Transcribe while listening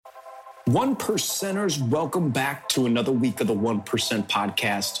One percenters, welcome back to another week of the 1%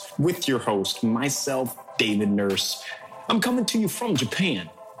 podcast with your host, myself, David Nurse. I'm coming to you from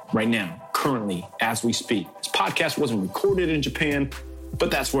Japan right now, currently, as we speak. This podcast wasn't recorded in Japan, but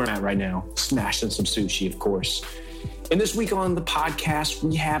that's where I'm at right now, smashing some sushi, of course. And this week on the podcast,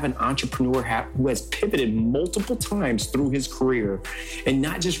 we have an entrepreneur who has pivoted multiple times through his career and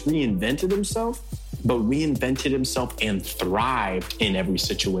not just reinvented himself, but reinvented himself and thrived in every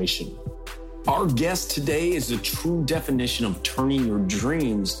situation. Our guest today is the true definition of turning your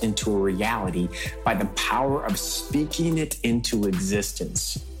dreams into a reality by the power of speaking it into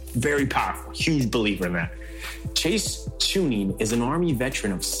existence. Very powerful, huge believer in that. Chase Chewning is an Army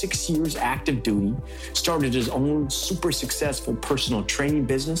veteran of 6 years active duty, started his own super successful personal training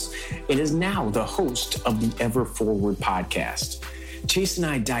business, and is now the host of the Ever Forward podcast. Chase and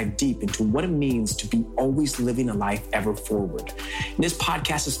I dive deep into what it means to be always living a life ever forward. And this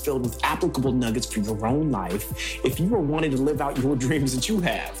podcast is filled with applicable nuggets for your own life. If you are wanting to live out your dreams that you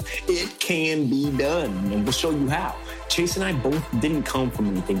have, it can be done, and we'll show you how. Chase and I both didn't come from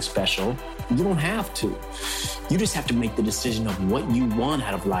anything special. You don't have to. You just have to make the decision of what you want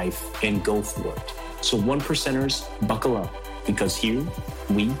out of life and go for it. So 1%ers, buckle up, because here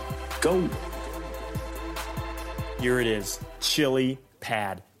we go. Here it is, Chili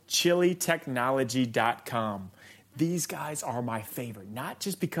Pad, chilitechnology.com. These guys are my favorite, not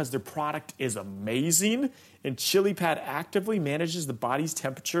just because their product is amazing, and Chili Pad actively manages the body's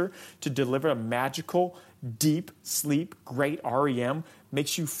temperature to deliver a magical, deep sleep, great REM,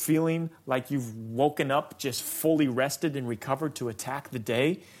 makes you feeling like you've woken up just fully rested and recovered to attack the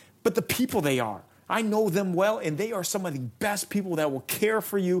day, but the people they are. I know them well, and they are some of the best people that will care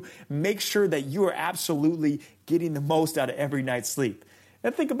for you, make sure that you are absolutely getting the most out of every night's sleep.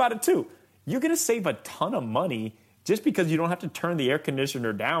 And think about it too. You're going to save a ton of money just because you don't have to turn the air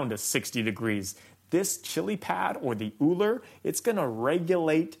conditioner down to 60 degrees. This Chili Pad or the Ooler, it's going to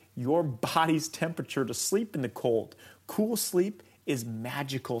regulate your body's temperature to sleep in the cold. Cool sleep is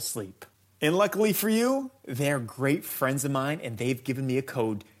magical sleep. And luckily for you, they're great friends of mine, and they've given me a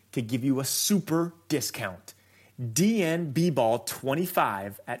code to give you a super discount.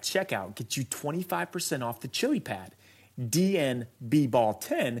 DNBBall25 at checkout gets you 25% off the Chili Pad.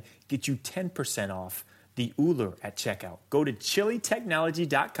 DNBBall10 gets you 10% off the Ooler at checkout. Go to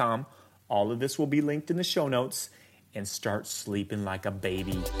chilitechnology.com. All of this will be linked in the show notes, and start sleeping like a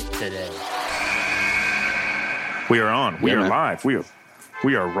baby today. We are on. We are live. We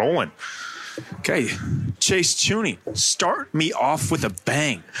are rolling. Okay, Chase Chewning, start me off with a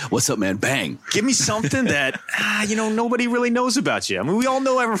bang. What's up, man? Bang. Give me something that, nobody really knows about you. I mean, we all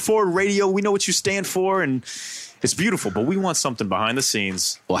know Ever Forward Radio. We know what you stand for, and it's beautiful, but we want something behind the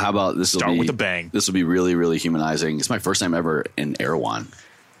scenes. Well, how about this? Start with a bang. This will be really, really humanizing. It's my first time ever in Erewhon.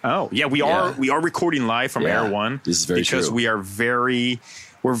 Oh, yeah, we are recording live from Erewhon. This is very true. Because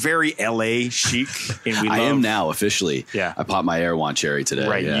we're very LA chic, and we love. I am now officially. Yeah, I popped my Erewhon cherry today.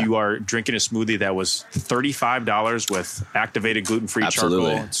 Right, yeah. You are drinking a smoothie that was $35 with activated gluten-free charcoal.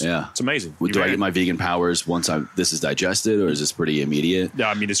 It's amazing. Do I get my vegan powers once this is digested, or is this pretty immediate? Yeah,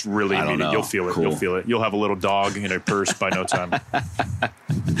 I mean it's really immediate. You'll feel it. Cool. You'll feel it. You'll have a little dog in a purse by no time.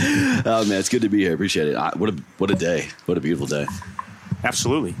 Oh man, it's good to be here. Appreciate it. What a day. What a beautiful day.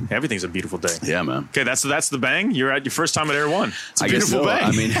 Absolutely. Everything's a beautiful day. Yeah, man. Okay, that's the bang. You're at your first time at Erewhon. It's a beautiful bang. I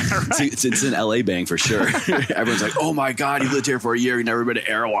mean, it's an LA bang for sure. Everyone's like, oh my God, you lived here for a year. You've never been to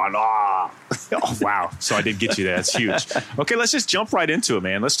Erewhon. Oh, wow. So I did get you there. That's huge. Okay, let's just jump right into it,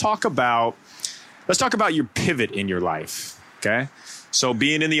 man. Let's talk about your pivot in your life. Okay. So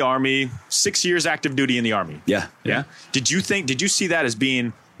being in the Army, 6 years active duty in the Army. Yeah. Did you see that as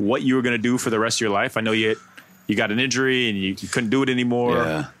being what you were going to do for the rest of your life? I know you got an injury and you couldn't do it anymore.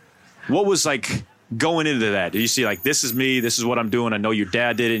 Yeah. What was like going into that? Did you see like, this is me, this is what I'm doing? I know your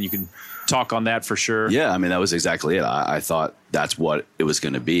dad did it, and you can talk on that for sure. Yeah, I mean, that was exactly it. I thought that's what it was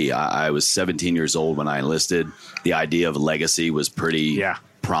going to be. I was 17 years old when I enlisted. The idea of legacy was pretty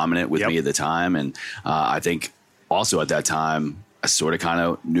prominent with me at the time. And I think also at that time, I sort of kind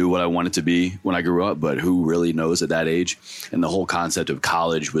of knew what I wanted to be when I grew up, but who really knows at that age? And the whole concept of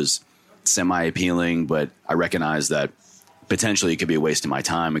college was semi-appealing, but I recognized that potentially it could be a waste of my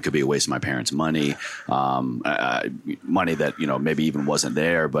time. It could be a waste of my parents' money, money that, maybe even wasn't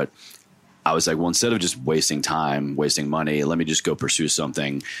there. But I was like, well, instead of just wasting time, wasting money, let me just go pursue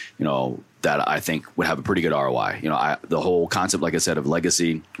something, that I think would have a pretty good ROI. The whole concept, like I said, of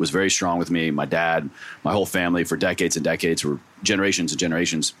legacy was very strong with me. My dad, my whole family for decades and decades, were generations and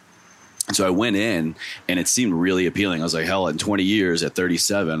generations, So I went in and it seemed really appealing. I was like, hell, in 20 years at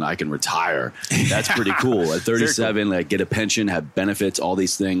 37, I can retire. That's pretty cool. At 37, like get a pension, have benefits, all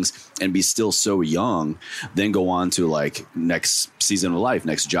these things, and be still so young, then go on to like next season of life,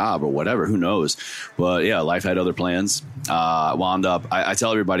 next job or whatever, who knows? But yeah, life had other plans. Wound up, I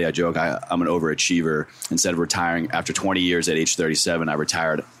tell everybody, I joke, I'm an overachiever. Instead of retiring after 20 years at age 37, I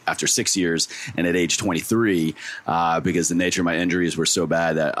retired after 6 years and at age 23 because the nature of my injuries were so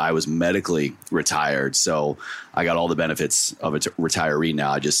bad that I was medically retired. So I got all the benefits of a retiree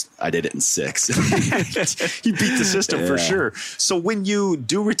now. I did it in 6. You beat the system for sure. So when you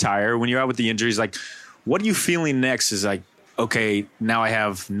do retire, when you're out with the injuries, like what are you feeling next? Is like, okay, now I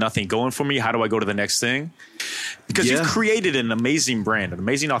have nothing going for me. How do I go to the next thing? Because you've created an amazing brand, an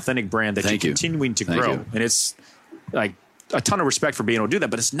amazing authentic brand that you're continuing to grow. And it's like a ton of respect for being able to do that,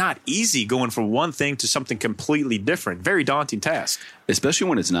 but it's not easy going from one thing to something completely different. Very daunting task. Especially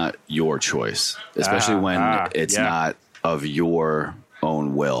when it's not your choice, especially when it's not of your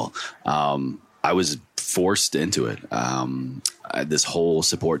own will. I was forced into it. This whole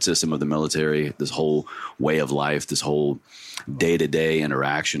support system of the military, this whole way of life, this whole day-to-day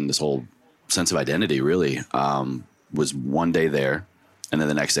interaction, this whole sense of identity really was one day there, and then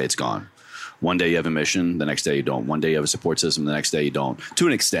the next day it's gone. One day you have a mission, the next day you don't. One day you have a support system, the next day you don't. To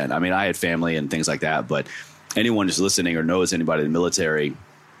an extent. I mean, I had family and things like that, but anyone who's listening or knows anybody in the military,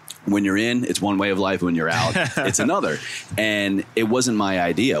 when you're in, it's one way of life. When you're out, it's another. And it wasn't my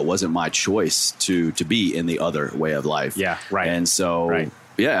idea. It wasn't my choice to be in the other way of life. Yeah, right. And so,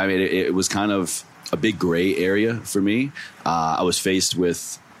 yeah, I mean, it was kind of a big gray area for me. I was faced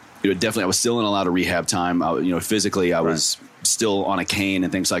with, definitely, I was still in a lot of rehab time. Physically, I was still on a cane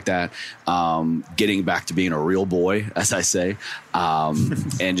and things like that. Getting back to being a real boy, as I say,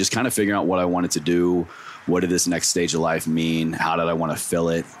 and just kind of figuring out what I wanted to do. What did this next stage of life mean? How did I want to fill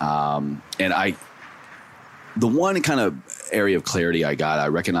it? And the one kind of area of clarity I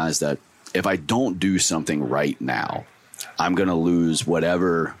recognized that if I don't do something right now, I'm going to lose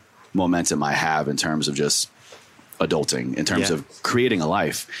whatever momentum I have in terms of just adulting, in terms of creating a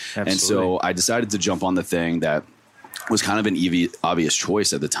life. Absolutely. And so I decided to jump on the thing that was kind of an obvious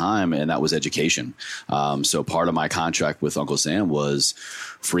choice at the time, and that was education. So part of my contract with Uncle Sam was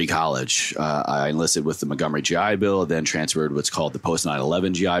free college. I enlisted with the Montgomery GI Bill, then transferred what's called the post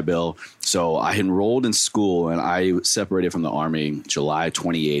 9/11 GI Bill. So I enrolled in school, and I separated from the Army July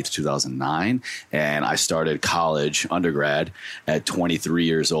 28th, 2009, and I started college, undergrad, at 23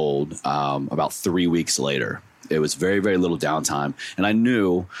 years old, about 3 weeks later. It was very, very little downtime. And I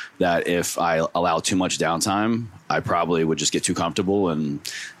knew that if I allowed too much downtime, I probably would just get too comfortable and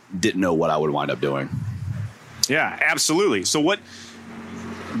didn't know what I would wind up doing. Yeah, absolutely. So what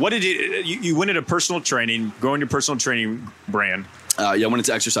did you went into personal training, growing your personal training brand? I went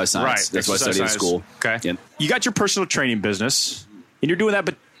into exercise science. Right. That's what I studied in school. Okay. Yeah. You got your personal training business and you're doing that,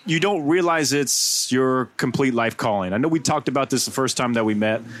 but you don't realize it's your complete life calling. I know we talked about this the first time that we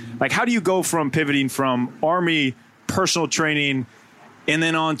met. Like, how do you go from pivoting from Army personal training and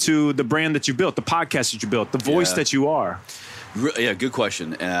then on to the brand that you built, the podcast that you built, the voice that you are? Yeah, good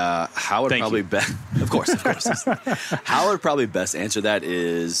question. How would probably best, of course. How I would probably best answer that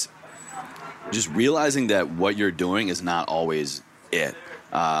is just realizing that what you're doing is not always it.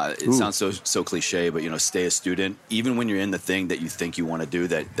 It sounds so cliche, but stay a student. Even when you're in the thing that you think you want to do,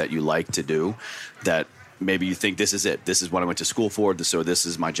 that you like to do, that maybe you think this is it. This is what I went to school for. So this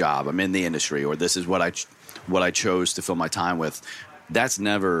is my job. I'm in the industry, or this is what I chose to fill my time with. That's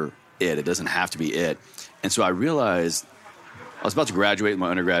never it. It doesn't have to be it. And so I realized I was about to graduate with my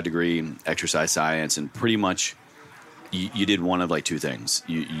undergrad degree in exercise science, and pretty much you did one of like two things.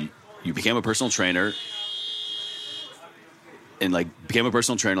 You became a personal trainer. And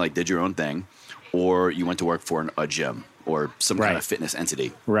did your own thing, or you went to work for a gym or some kind of fitness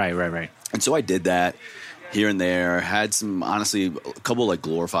entity. Right. And so I did that here and there, had honestly, a couple like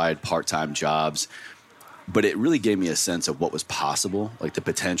glorified part-time jobs, but it really gave me a sense of what was possible, like the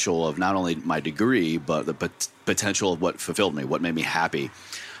potential of not only my degree, but the potential of what fulfilled me, what made me happy.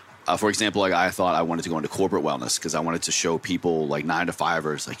 For example, like I thought I wanted to go into corporate wellness because I wanted to show people like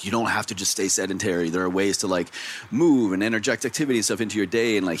 9-to-5ers, like you don't have to just stay sedentary. There are ways to like move and interject activity and stuff into your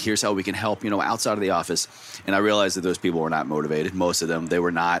day. And like, here's how we can help, outside of the office. And I realized that those people were not motivated. Most of them, they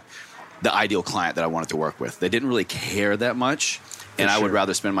were not the ideal client that I wanted to work with. They didn't really care that much. And I would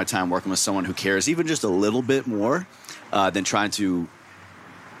rather spend my time working with someone who cares even just a little bit more than trying to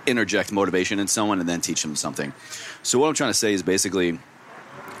interject motivation in someone and then teach them something. So what I'm trying to say is basically,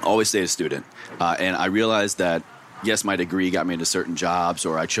 always stay a student. And I realized that, yes, my degree got me into certain jobs,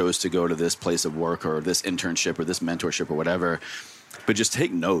 or I chose to go to this place of work or this internship or this mentorship or whatever. but just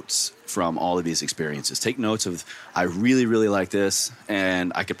take notes from all of these experiences. Take notes of, I really, really like this,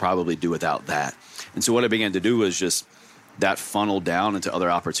 and I could probably do without that. And so what I began to do was just that funneled down into other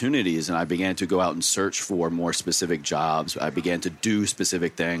opportunities, and I began to go out and search for more specific jobs. I began to do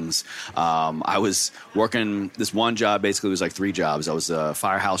specific things. I was working this one job, basically it was like 3 jobs. I was a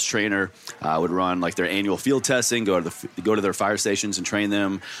firehouse trainer. I would run like their annual field testing, go to their fire stations and train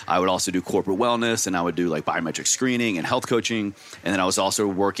them. I would also do corporate wellness, and I would do like biometric screening and health coaching. And then I was also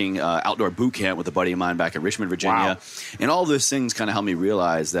working outdoor boot camp with a buddy of mine back in Richmond, Virginia. Wow. And all those things kind of helped me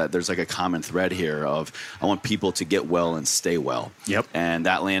realize that there's like a common thread here of I want people to get well and stay well. Yep. And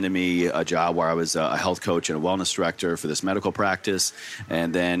that landed me a job where I was a health coach and a wellness director for this medical practice.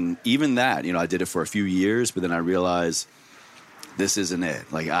 And then even that, I did it for a few years, but then I realized this isn't it.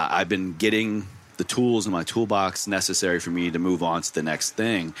 Like I've been getting the tools in my toolbox necessary for me to move on to the next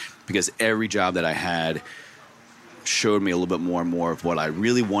thing, because every job that I had showed me a little bit more and more of what I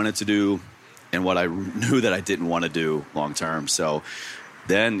really wanted to do and what I knew that I didn't want to do long term. So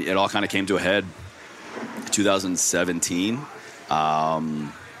then it all kind of came to a head 2017,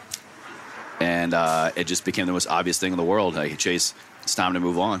 and it just became the most obvious thing in the world. Like, Chase, it's time to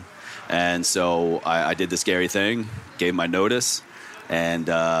move on. And so I did the scary thing, gave my notice, and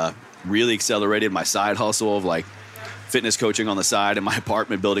really accelerated my side hustle of like fitness coaching on the side in my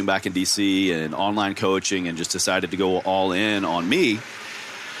apartment building back in DC and online coaching, and just decided to go all in on me.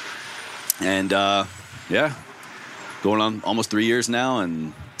 And going on almost 3 years now,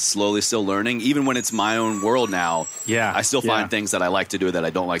 and slowly still learning. Even when it's my own world now, I still find things that I like to do that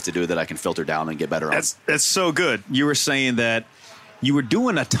I don't like to do that I can filter down and get better on. That's so good. You were saying that you were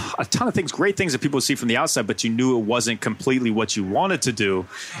doing a ton of things, great things that people see from the outside, but you knew it wasn't completely what you wanted to do.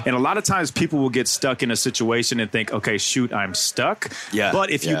 And a lot of times people will get stuck in a situation and think, okay, shoot, I'm stuck. Yeah. But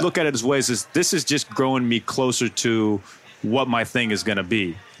if you look at it as ways, this is just growing me closer to what my thing is going to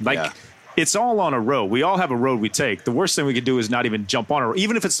be. It's all on a road. We all have a road we take. The worst thing we could do is not even jump on it,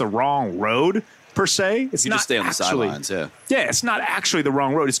 even if it's the wrong road per se. It's not just stay on the sidelines. Yeah, it's not actually the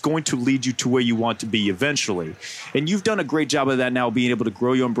wrong road. It's going to lead you to where you want to be eventually. And you've done a great job of that now, being able to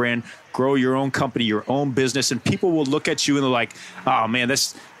grow your own brand, grow your own company, your own business, and people will look at you and they're like, "Oh man,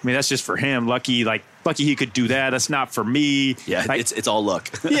 that's just for him. Lucky he could do that. That's not for me." Yeah, it's all luck.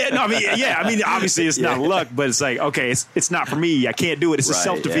 Obviously it's not luck, but it's like, okay, it's not for me. I can't do it. It's a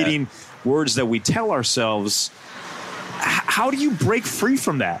self-defeating words that we tell ourselves. How do you break free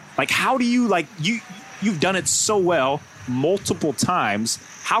from that? Like, how do you, you've done it so well multiple times.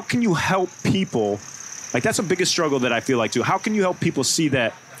 How can you help people? Like, that's the biggest struggle that I feel like too. How can you help people see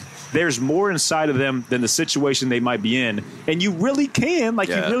that there's more inside of them than the situation they might be in? And you really can,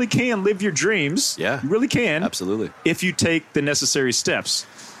 you really can live your dreams. Yeah. You really can. Absolutely. If you take the necessary steps.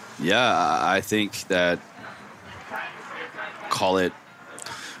 Yeah, I think that, call it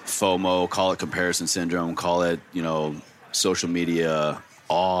FOMO, call it comparison syndrome, call it, social media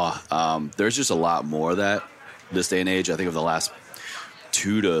awe. There's just a lot more of that this day and age. I think of the last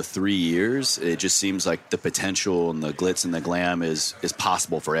 2 to 3 years, it just seems like the potential and the glitz and the glam is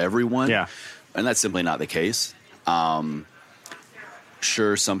possible for everyone. Yeah. And that's simply not the case.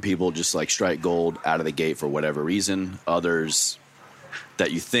 Sure, some people just strike gold out of the gate for whatever reason. Others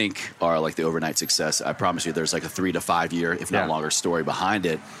that you think are like the overnight success, I promise you there's like a 3 to 5 year, if not longer, story behind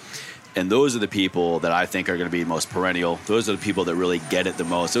it. And those are the people that I think are going to be most perennial. Those are the people that really get it the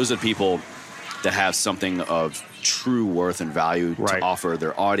most. Those are the people that have something of true worth and value to offer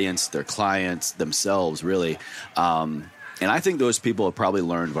their audience, their clients, themselves, really. And I think those people have probably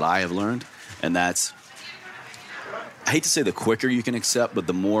learned what I have learned, and that's, I hate to say the quicker you can accept, but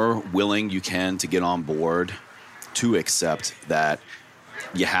the more willing you can to get on board to accept that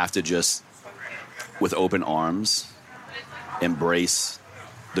you have to just, with open arms, embrace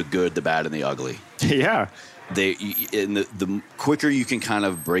the good, the bad, and the ugly. Yeah. The quicker you can kind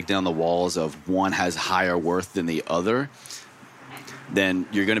of break down the walls of one has higher worth than the other, then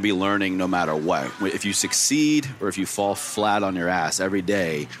you're going to be learning no matter what. If you succeed or if you fall flat on your ass every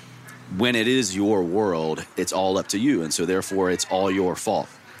day, when it is your world, it's all up to you. And so therefore it's all your fault.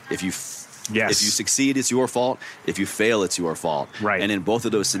 If you succeed, it's your fault. If you fail, it's your fault. Right. And in both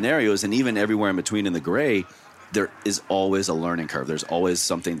of those scenarios, and even everywhere in between in the gray, there is always a learning curve. There's always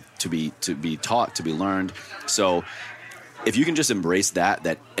something to be taught, to be learned. So if you can just embrace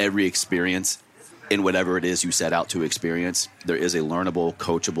that every experience, in whatever it is you set out to experience, there is a learnable,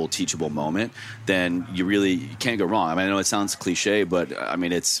 coachable, teachable moment, then you can't go wrong. I mean, I know it sounds cliche, but I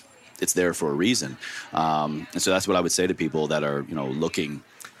mean, it's there for a reason. And so that's what I would say to people that are, looking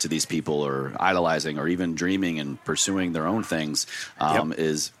to these people or idolizing or even dreaming and pursuing their own things,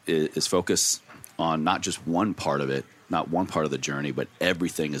 is focus on not just one part of it, not one part of the journey, but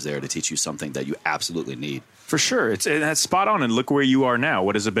everything is there to teach you something that you absolutely need. For sure. That's spot on. And look where you are now.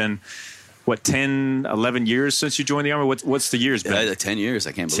 What has it been? 10, 11 years since you joined the Army? What's the years been? 10 years,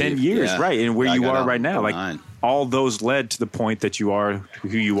 I can't believe. 10 years, yeah. right. And where you are right now. 9. All those led to the point that you are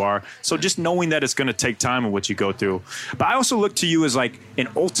who you are. So just knowing that it's going to take time and what you go through. But I also look to you as like an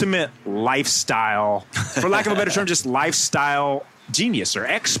ultimate lifestyle, for lack of a better term, just lifestyle genius or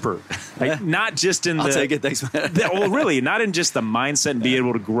expert. Like not just in I'll take it. Thanks, man. Well, really, not in just the mindset and being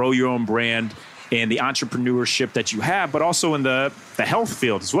able to grow your own brand and the entrepreneurship that you have, but also in the health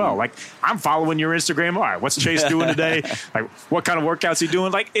field as well. Like I'm following your Instagram. All right, what's Chase doing today? Like what kind of workouts he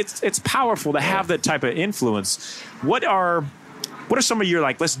doing? Like it's powerful to have that type of influence. What are some of your,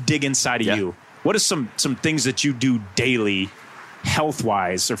 like, let's dig inside of you. What are some things that you do daily, health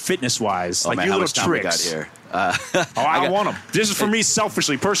wise or fitness wise? Like your little tricks. We got here. I want them. This is for me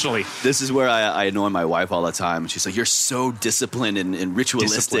selfishly, personally. This is where I annoy my wife all the time. She's like, "You're so disciplined and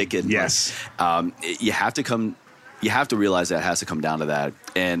ritualistic." And yes, you have to realize that it has to come down to that.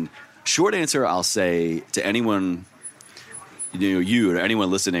 And short answer, I'll say to anyone, you or anyone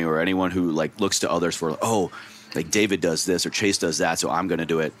listening or anyone who like looks to others for, like David does this or Chase does that, so I'm going to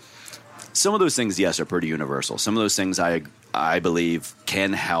do it. Some of those things, yes, are pretty universal. Some of those things I believe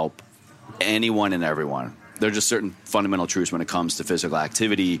can help anyone and everyone. There are just certain fundamental truths when it comes to physical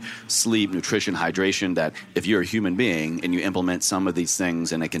activity, sleep, nutrition, hydration, that if you're a human being and you implement some of these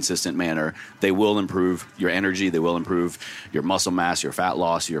things in a consistent manner, they will improve your energy, they will improve your muscle mass, your fat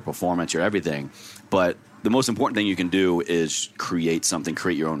loss, your performance, your everything. But the most important thing you can do is create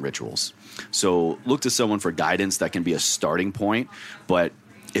your own rituals. So look to someone for guidance. That can be a starting point, but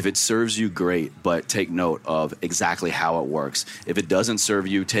if it serves you, great, but take note of exactly how it works. If it doesn't serve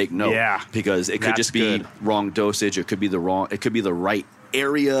you, take note. Yeah, because it could just be wrong dosage. It could be the right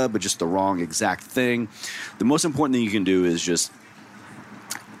area, but just the wrong exact thing. The most important thing you can do is just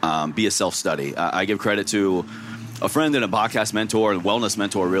be a self-study. I give credit to a friend and a podcast mentor and wellness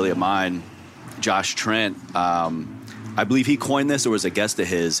mentor really of mine, Josh Trent. I believe he coined this, or was a guest of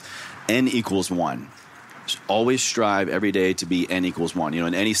his, N equals 1. Always strive every day to be N equals 1.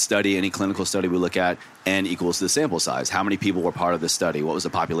 In any study, any clinical study we look at, N equals the sample size. How many people were part of the study? What was the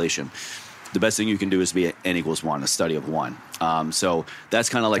population? The best thing you can do is be N equals 1, a study of 1. So that's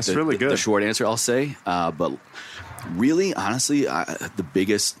kind of like the short answer, I'll say. But really, honestly, the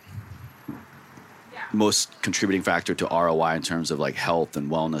biggest, most contributing factor to ROI in terms of like health and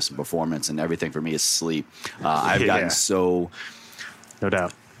wellness and performance and everything for me is sleep. I've gotten so... No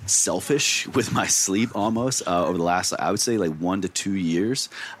doubt. Selfish with my sleep almost over the last, I would say, like 1 to 2 years,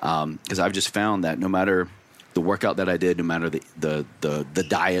 because I've just found that no matter the workout that I did, no matter the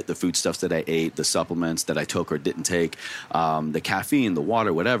diet, the foodstuffs that I ate, the supplements that I took or didn't take, the caffeine, the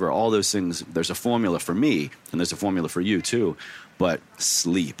water, whatever, all those things, there's a formula for me and there's a formula for you too. But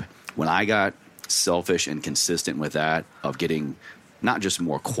sleep, when I got selfish and consistent with that, of getting not just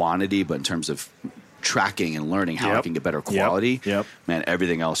more quantity, but in terms of tracking and learning how I can get better quality, man,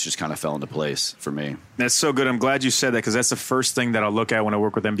 everything else just kind of fell into place for me. That's so good. I'm glad you said that, because that's the first thing that I'll look at when I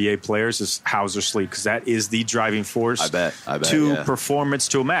work with NBA players is how's their sleep, because that is the driving force I bet, to performance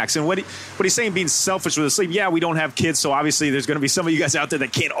to a max. And what he's saying, being selfish with the sleep, we don't have kids, so obviously there's going to be some of you guys out there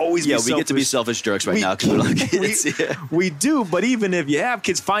that can't always be selfish. Yeah, we get to be selfish jerks right now because we don't have kids. We do, but even if you have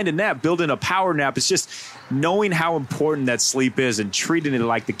kids, find a nap, build in a power nap. It's just knowing how important that sleep is and treating it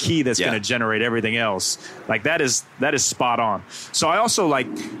like the key that's going to generate everything else. Like that is spot on. So I also like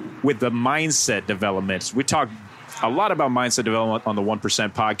with the mindset developments, we talk a lot about mindset development on the 1%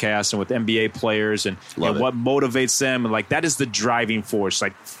 podcast and with NBA players and what motivates them. And like that is the driving force.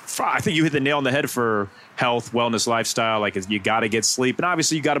 Like I think you hit the nail on the head for health, wellness, lifestyle. Like you got to get sleep, and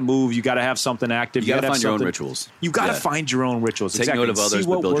obviously you got to move. You got to have something active. You got to find your own rituals. You got to find your own rituals. Take note of others, see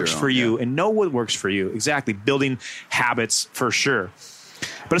what works for you, and know what works for you. Exactly, building habits for sure.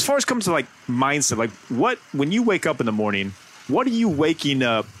 But as far as comes to like mindset, like when you wake up in the morning, what are you waking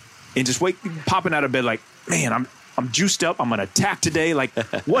up and just popping out of bed like, man, I'm juiced up. I'm going to attack today. Like,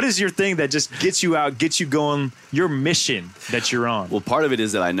 what is your thing that just gets you out, gets you going, your mission that you're on? Well, part of it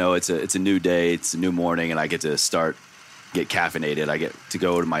is that I know it's a new day, it's a new morning, and I get to get caffeinated. I get to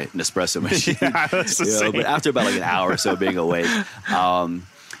go to my Nespresso machine. That's the same. But after about like an hour or so being awake.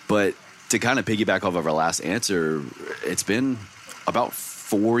 But to kind of piggyback off of our last answer, it's been about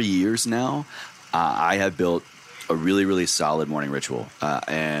 4 years now. I have built a really, really solid morning ritual.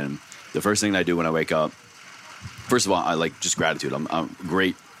 And the first thing I do when I wake up, first of all, I like just gratitude. I'm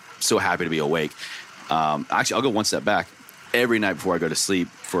great, so happy to be awake. Actually, I'll go one step back. Every night before I go to sleep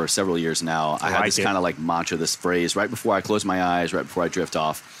for several years now, I have this kind of like mantra, this phrase, right before I close my eyes, right before I drift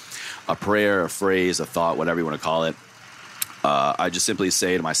off, a prayer, a phrase, a thought, whatever you want to call it. I just simply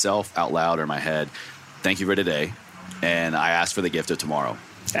say to myself out loud or in my head, thank you for today. And I ask for the gift of tomorrow.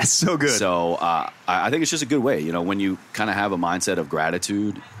 That's so good. So I think it's just a good way. You know, when you kind of have a mindset of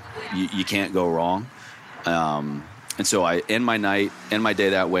gratitude, you can't go wrong. And so I end my day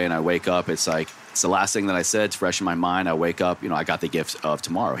that way, and I wake up. It's like, it's the last thing that I said. It's fresh in my mind. I wake up, I got the gift of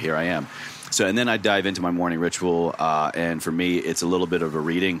tomorrow. Here I am. So, and then I dive into my morning ritual. And for me, it's a little bit of a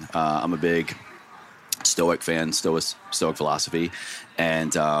reading. I'm a big Stoic fan, Stoic philosophy.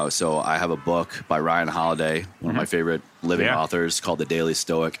 And so I have a book by Ryan Holiday, one of my favorite living authors, called The Daily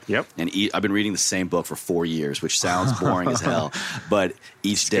Stoic. Yep. And I've been reading the same book for 4 years, which sounds boring as hell. But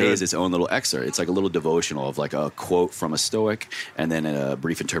each day is its own little excerpt. It's like a little devotional of like a quote from a Stoic and then a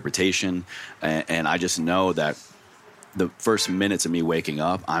brief interpretation. And I just know that the first minutes of me waking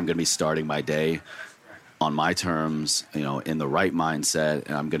up, I'm going to be starting my day on my terms, in the right mindset,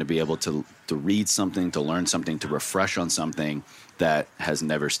 and I'm going to be able to read something, to learn something, to refresh on something that has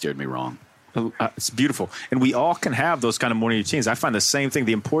never steered me wrong. It's beautiful. And we all can have those kind of morning routines. I find the same thing,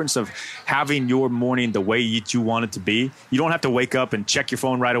 the importance of having your morning the way you want it to be. You don't have to wake up and check your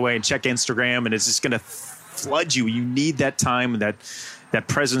phone right away and check Instagram, and it's just going to flood you. You need that time, that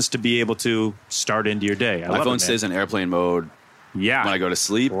presence to be able to start into your day. My phone stays in airplane mode. Yeah. When I go to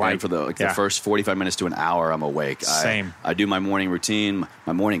sleep, and for the first 45 minutes to an hour, I'm awake. Same. I do my morning routine,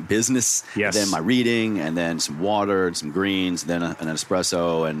 my morning business, then my reading, and then some water and some greens, then an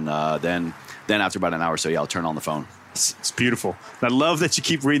espresso, and then after about an hour or so, I'll turn on the phone. It's beautiful. I love that you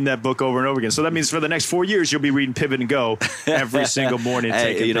keep reading that book over and over again. So that means for the next 4 years, you'll be reading Pivot and Go every single morning.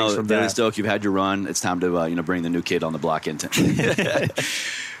 Hey, taking things from Daily that. Stoic, you've had your run. It's time to bring the new kid on the block into.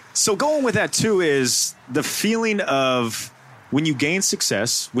 So going with that too is the feeling of when you gain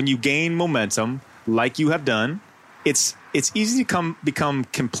success, when you gain momentum, like you have done, it's easy to become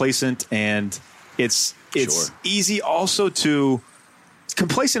complacent, and it's easy also to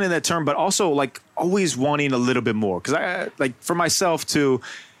complacent in that term, but also like always wanting a little bit more. Because I like for myself too,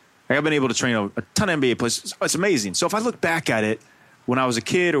 I've been able to train a ton of NBA players. It's amazing. So if I look back at it when I was a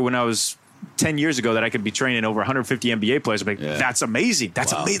kid or when I was 10 years ago that I could be training over 150 NBA players, I'm like, that's amazing.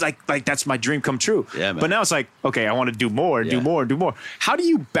 That's amazing. Like that's my dream come true. Yeah, but now it's like, okay, I want to do more and do more and do more. How do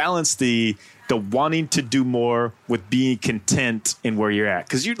you balance the wanting to do more with being content in where you're at?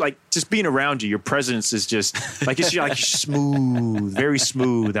 Because you like just being around you, your presence is just like it's like smooth, very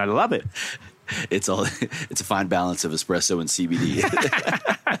smooth. I love it. It's a fine balance of espresso and CBD.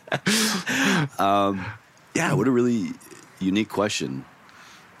 What a really unique question.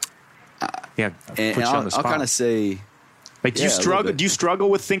 And I'll kind of say, like, do you struggle? Do you struggle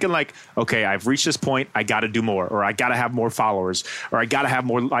with thinking like, okay, I've reached this point, I got to do more, or I got to have more followers, or I got to have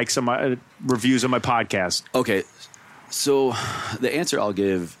more likes on my reviews on my podcast? Okay, so the answer I'll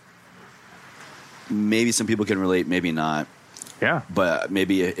give, maybe some people can relate, maybe not. Yeah, but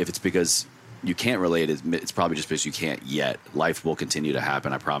maybe if it's because you can't relate, it's probably just because you can't yet. Life will continue to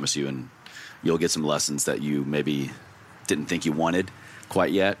happen, I promise you, and you'll get some lessons that you maybe didn't think you wanted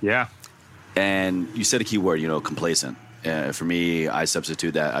quite yet. Yeah. And you said a key word, complacent. For me, I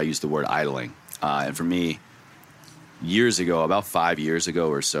substitute that. I use the word idling. And for me, years ago, about 5 years ago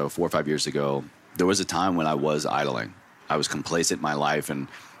or so, 4 or 5 years ago, there was a time when I was idling. I was complacent in my life, and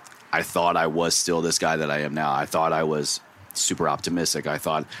I thought I was still this guy that I am now. I thought I was super optimistic. I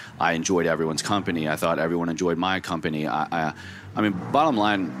thought I enjoyed everyone's company. I thought everyone enjoyed my company. I mean, bottom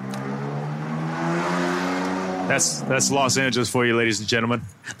line... That's Los Angeles for you, ladies and gentlemen.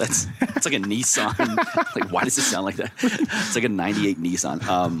 That's like a Nissan. Like, why does it sound like that? It's like a 98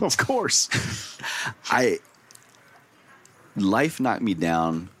 Nissan. Of course. Life knocked me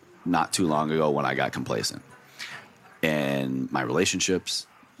down not too long ago when I got complacent. And my relationships,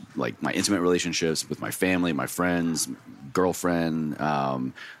 like my intimate relationships with my family, my friends, girlfriend,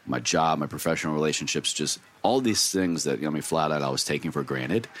 my job, my professional relationships, just all these things that, flat out I was taking for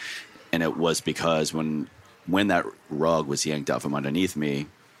granted. And it was because when that rug was yanked out from underneath me,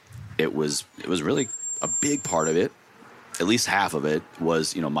 it was really a big part of it, at least half of it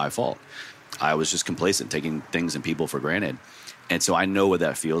was, my fault. I was just complacent, taking things and people for granted. And so I know what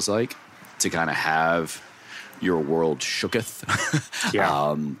that feels like, to kind of have your world shooketh,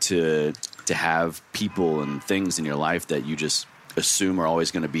 to have people and things in your life that you just assume are always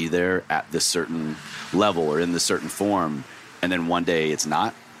going to be there at this certain level or in this certain form, and then one day it's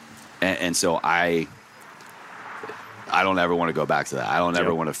not. And so I don't ever want to go back to that. I don't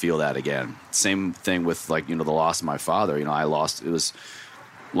ever want to feel that again. Same thing with the loss of my father. I lost, it was,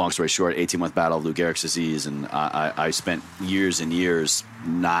 long story short, 18-month battle of Lou Gehrig's disease. And I spent years and years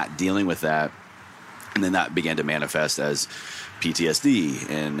not dealing with that. And then that began to manifest as PTSD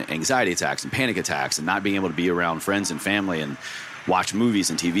and anxiety attacks and panic attacks and not being able to be around friends and family and watch movies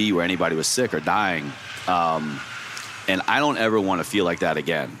and TV where anybody was sick or dying. And I don't ever want to feel like that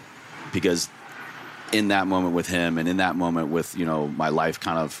again, because in that moment with him and in that moment with, my life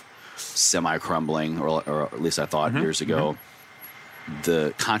kind of semi-crumbling, or at least I thought years ago,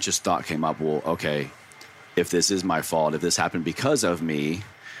 the conscious thought came up, well, okay, if this is my fault, if this happened because of me,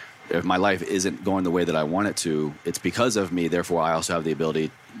 if my life isn't going the way that I want it to, it's because of me. Therefore, I also have the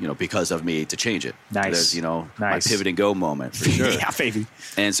ability, because of me, to change it. Nice. There's, my pivot and go moment for sure. Yeah, baby.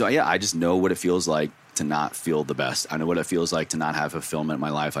 And so, I just know what it feels like to not feel the best. I know what it feels like to not have fulfillment in my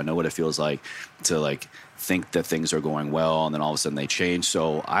life. I know what it feels like to think that things are going well and then all of a sudden they change.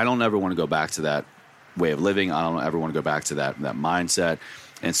 So I don't ever want to go back to that way of living. I don't ever want to go back to that mindset.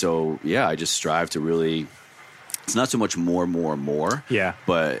 And so, I just strive to really, it's not so much more. Yeah.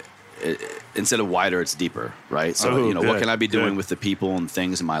 But instead of wider, it's deeper, right? So, what can I be doing with the people and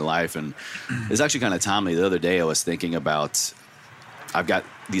things in my life? And it's actually kind of timely. The other day I was thinking about, I've got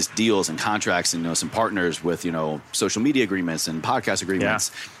these deals and contracts and, some partners with, social media agreements and podcast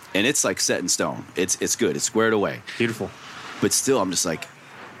agreements. Yeah. And it's like set in stone. It's good. It's squared away. Beautiful. But still, I'm just like,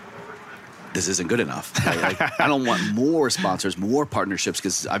 this isn't good enough. I don't want more sponsors, more partnerships,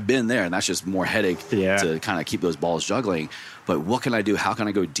 because I've been there, and that's just more headache to kind of keep those balls juggling. But what can I do? How can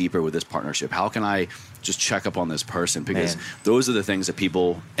I go deeper with this partnership? How can I just check up on this person? Because those are the things that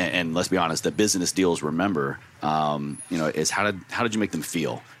people, and let's be honest, that business deals remember, is how did you make them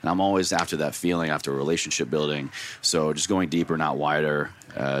feel? And I'm always after that feeling, after relationship building. So just going deeper, not wider,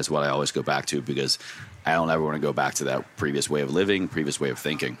 is what I always go back to, because I don't ever want to go back to that previous way of living, previous way of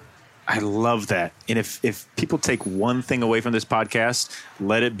thinking. I love that. And if people take one thing away from this podcast,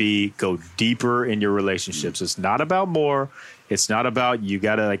 let it be go deeper in your relationships. It's not about more. It's not about you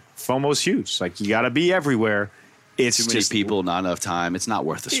got to FOMO's huge. You got to be everywhere. It's too many people, not enough time. It's not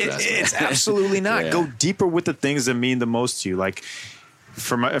worth the stress. It's absolutely not. Go deeper with the things that mean the most to you.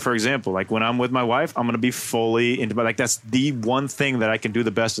 For example, when I'm with my wife, I'm going to be fully into that's the one thing that I can do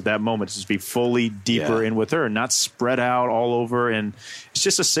the best at that moment, is just be fully deeper in with her, not spread out all over. And it's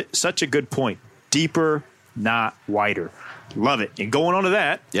just such a good point. Deeper, not wider. Love it. And going on to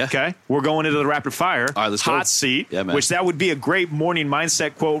that, okay, we're going into the rapid fire hot seat, which that would be a great morning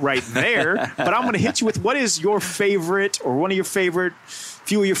mindset quote right there. But I'm going to hit you with, what is your favorite, or one of your favorite,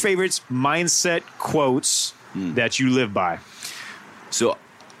 few of your favorites mindset quotes that you live by? So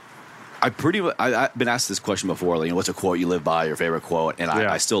I've been asked this question before, what's a quote you live by, your favorite quote? And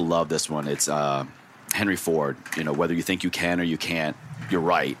I still love this one. It's Henry Ford, whether you think you can or you can't, you're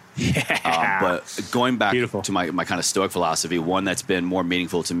right. Yeah. But going back to my kind of Stoic philosophy, one that's been more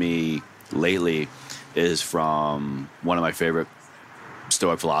meaningful to me lately is from one of my favorite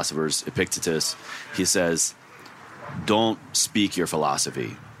Stoic philosophers, Epictetus. He says, don't speak your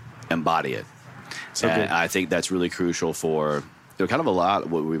philosophy, embody it. So and I think that's really crucial for kind of a lot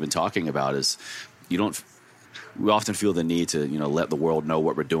of what we've been talking about is we often feel the need to, let the world know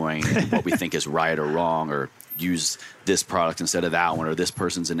what we're doing and what we think is right or wrong, or use this product instead of that one, or this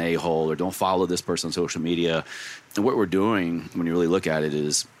person's an a-hole, or don't follow this person on social media. And what we're doing, when you really look at it,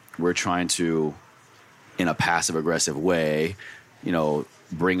 is we're trying to, in a passive aggressive way,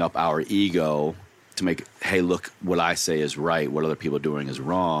 bring up our ego to make, hey, look, what I say is right, what other people are doing is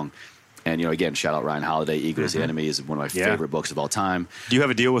wrong. And, again, shout out Ryan Holiday. Ego is the Enemy is one of my favorite books of all time. Do you have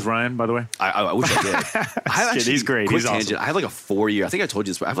a deal with Ryan, by the way? I wish I did. He's great. He's awesome. I have a 4-year, I think I told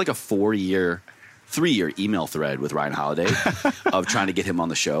you this, I have a 3-year email thread with Ryan Holiday of trying to get him on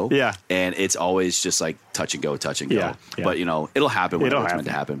the show. Yeah. And it's always just touch and go. Yeah. But, it'll happen when it's meant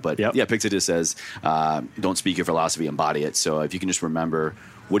to happen. But, Epictetus says, don't speak your philosophy, embody it. So if you can just remember,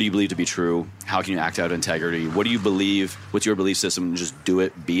 what do you believe to be true? How can you act out of integrity? What do you believe? What's your belief system? Just do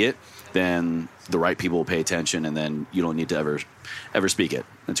it, be it. Then the right people will pay attention, and then you don't need to ever speak it.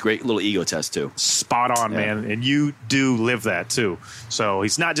 It's a great little ego test, too. Spot on, man. And you do live that, too. So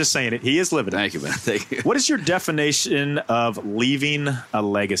he's not just saying it. He is living it. Thank you, man. Thank you. What is your definition of leaving a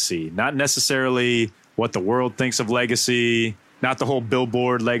legacy? Not necessarily what the world thinks of legacy, not the whole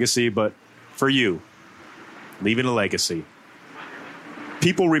billboard legacy, but for you, leaving a legacy.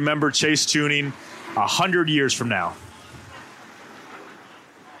 People remember Chase Chewning 100 years from now.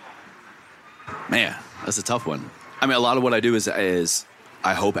 Man, that's a tough one. I mean, a lot of what I do is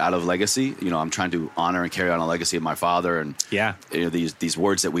I hope out of legacy. I'm trying to honor and carry on a legacy of my father, and these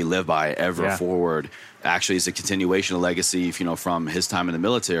words that we live by ever forward. Actually, is a continuation of legacy, from his time in the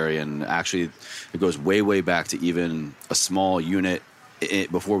military, and actually, it goes way back to even a small unit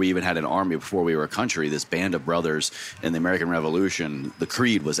before we even had an army, before we were a country, this band of brothers in the American Revolution, the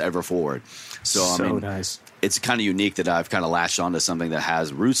creed was ever forward. So I mean, nice. It's kind of unique that I've kind of latched onto something that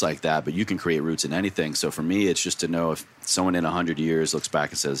has roots like that, but you can create roots in anything. So for me, it's just to know if someone in 100 years looks back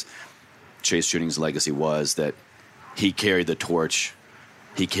and says, Chase Chewning's legacy was that he carried the torch,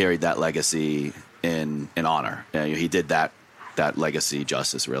 he carried that legacy in honor. He did that legacy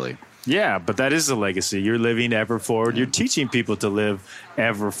justice, really. Yeah, but that is the legacy. You're living ever forward. You're teaching people to live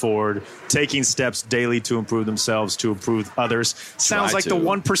ever forward, taking steps daily to improve themselves, to improve others. Sounds like the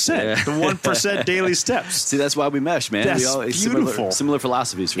 1%, the 1% daily steps. See, that's why we mesh, man. That's beautiful. Similar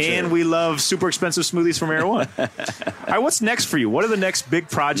philosophies, for sure. And we love super expensive smoothies from Air One. All right, what's next for you? What are the next big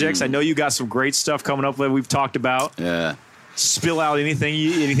projects? I know you got some great stuff coming up that we've talked about. Yeah. Spill out anything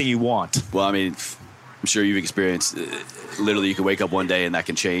you want. Well, I mean, I'm sure you've experienced, literally you can wake up one day and that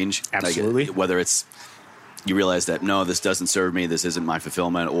can change. Absolutely. Like, whether it's you realize that, no, this doesn't serve me, this isn't my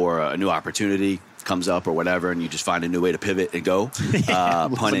fulfillment, or a new opportunity comes up or whatever, and you just find a new way to pivot and go,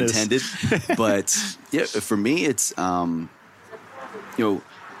 pun intended. But yeah, for me, it's, the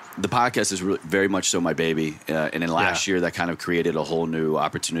podcast is very much so my baby. And in last year, that kind of created a whole new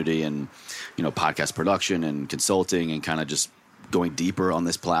opportunity in, podcast production and consulting and kind of just going deeper on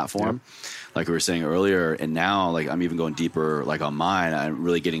this platform. Yep. Like we were saying earlier, and now like I'm even going deeper like on mine. I'm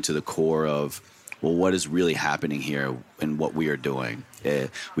really getting to the core of, well, what is really happening here and what we are doing.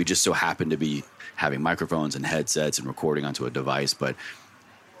 We just so happen to be having microphones and headsets and recording onto a device, but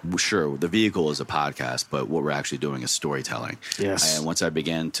sure, the vehicle is a podcast, but what we're actually doing is storytelling. Yes. And once I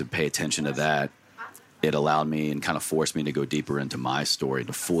began to pay attention to that, it allowed me and kind of forced me to go deeper into my story,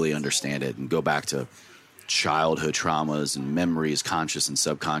 to fully understand it and go back to childhood traumas and memories, conscious and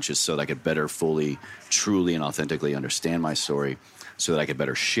subconscious, so that I could better fully, truly, and authentically understand my story, so that I could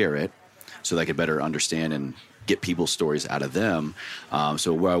better share it, so that I could better understand and get people's stories out of them.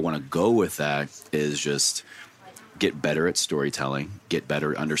 So where I want to go with that is just get better at storytelling, get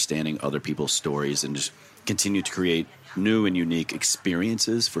better at understanding other people's stories, and just continue to create new and unique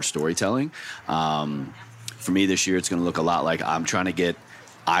experiences for storytelling. For me this year, it's going to look a lot like I'm trying to get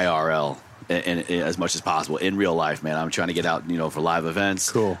IRL and as much as possible in real life, man. I'm trying to get out, for live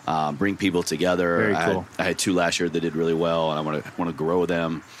events. Cool. Bring people together. Very cool. I had 2 last year that did really well, and I want to grow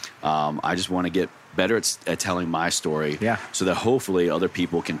them. I just want to get better at telling my story, so that hopefully other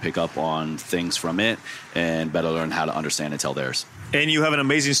people can pick up on things from it and better learn how to understand and tell theirs. And you have an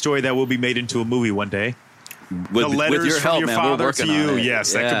amazing story that will be made into a movie one day. With your help, your man, father to you,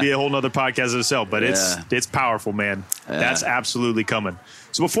 yes, that could be a whole nother podcast in itself. But it's powerful, man. That's absolutely coming.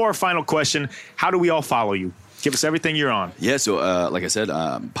 So before our final question, how do we all follow you? Give us everything you're on. Yeah, so like I said,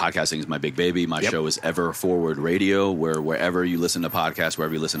 podcasting is my big baby. My show is Ever Forward Radio, wherever you listen to podcasts,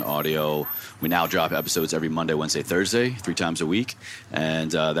 wherever you listen to audio, we now drop episodes every Monday, Wednesday, Thursday, 3 times a week.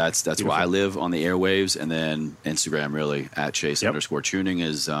 And that's where I live on the airwaves. And then Instagram, really, at Chase _Chewning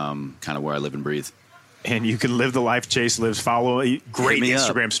is kind of where I live and breathe. And you can live the life Chase lives. Follow a great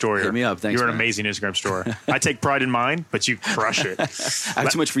Instagram story. Hit me up. Thanks, You're an amazing Instagram story. I take pride in mine, but you crush it. I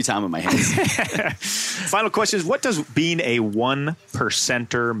have too much free time on my hands. Final question is, what does being a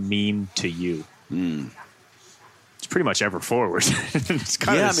 1%er mean to you? It's pretty much ever forward. It's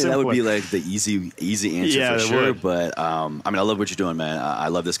kind of that would be like the easy answer for sure. But I love what you're doing, man. I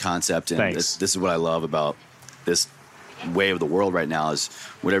love this concept, and this is what I love about this way of the world right now is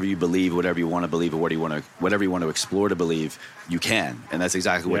whatever you believe, whatever you want to believe, or whatever you want to explore to believe, you can. And that's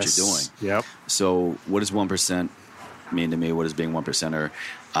exactly what you're doing. Yep. So what does 1% mean to me? What is being 1%er?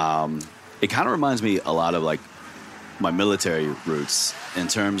 It kind of reminds me a lot of like my military roots in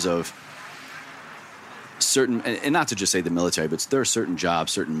terms of certain, and not to just say the military, but there are certain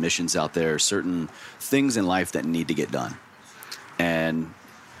jobs, certain missions out there, certain things in life that need to get done. And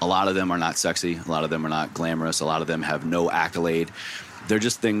a lot of them are not sexy. A lot of them are not glamorous. A lot of them have no accolade. They're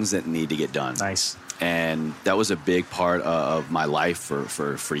just things that need to get done. Nice. And that was a big part of my life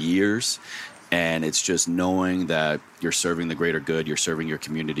for years. And it's just knowing that you're serving the greater good, you're serving your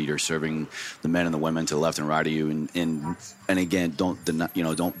community, you're serving the men and the women to the left and right of you. And again, don't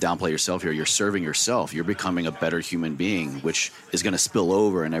downplay yourself here. You're serving yourself. You're becoming a better human being, which is going to spill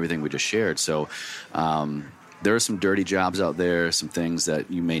over in everything we just shared. So, there are some dirty jobs out there, some things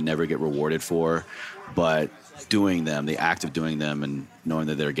that you may never get rewarded for, but doing them, the act of doing them and knowing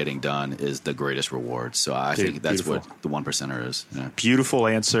that they're getting done is the greatest reward. So I think that's what the 1%er is. Yeah. Beautiful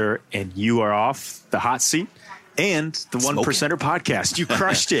answer. And you are off the hot seat and the 1%er podcast. You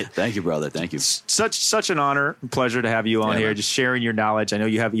crushed it. Thank you, brother. Thank you. Such an honor and pleasure to have you on here, man. Just sharing your knowledge. I know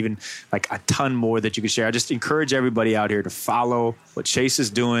you have even like a ton more that you can share. I just encourage everybody out here to follow what Chase is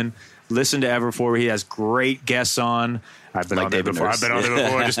doing. listen to ever before. He has great guests on. I've been on there before. I've been on there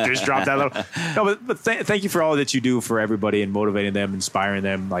before. Just drop that little. No, but thank you for all that you do for everybody and motivating them, inspiring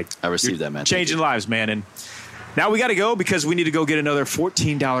them. Like I received that, man. Changing lives, man. And now we got to go because we need to go get another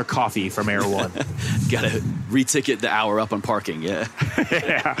 $14 coffee from Air One. Got to reticket the hour up on parking. Yeah.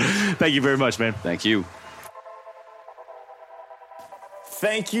 Yeah. Thank you very much, man. Thank you.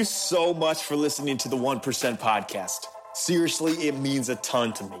 Thank you so much for listening to the 1% podcast. Seriously, it means a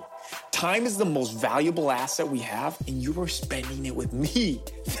ton to me. Time is the most valuable asset we have, and you are spending it with me.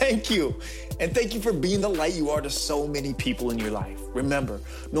 Thank you. And thank you for being the light you are to so many people in your life. Remember,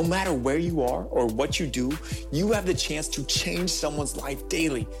 no matter where you are or what you do, you have the chance to change someone's life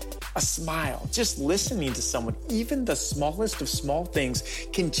daily. A smile, just listening to someone, even the smallest of small things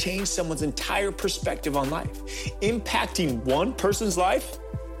can change someone's entire perspective on life. Impacting one person's life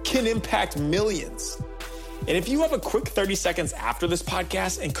can impact millions. And if you have a quick 30 seconds after this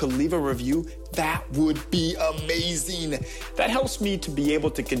podcast and could leave a review, that would be amazing. That helps me to be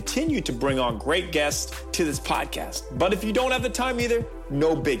able to continue to bring on great guests to this podcast. But if you don't have the time either,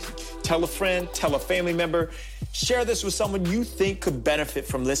 no biggie. Tell a friend, tell a family member, share this with someone you think could benefit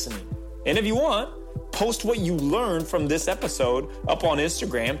from listening. And if you want, post what you learned from this episode up on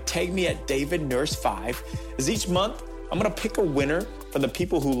Instagram. Tag me at DavidNurse5. As each month, I'm going to pick a winner from the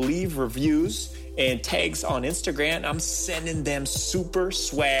people who leave reviews and tags on Instagram. I'm sending them super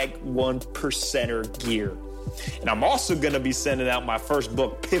swag 1%er gear. And I'm also going to be sending out my first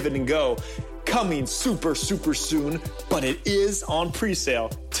book, Pivot and Go, coming super soon, but it is on pre-sale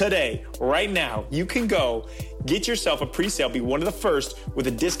today, right now. You can go get yourself a pre-sale, be one of the first with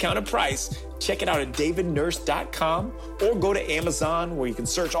a discounted price. Check it out at davidnurse.com or go to Amazon where you can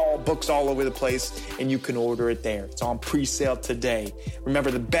search all books all over the place and you can order it there. It's on pre-sale today.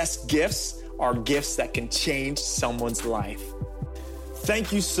 Remember, the best gifts are gifts that can change someone's life.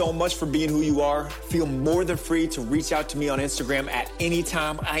 Thank you so much for being who you are. Feel more than free to reach out to me on Instagram at any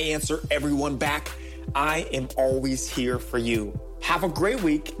time. I answer everyone back. I am always here for you. Have a great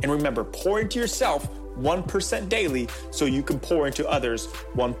week. And remember, pour into yourself 1% daily so you can pour into others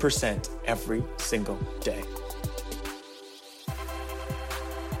 1% every single day.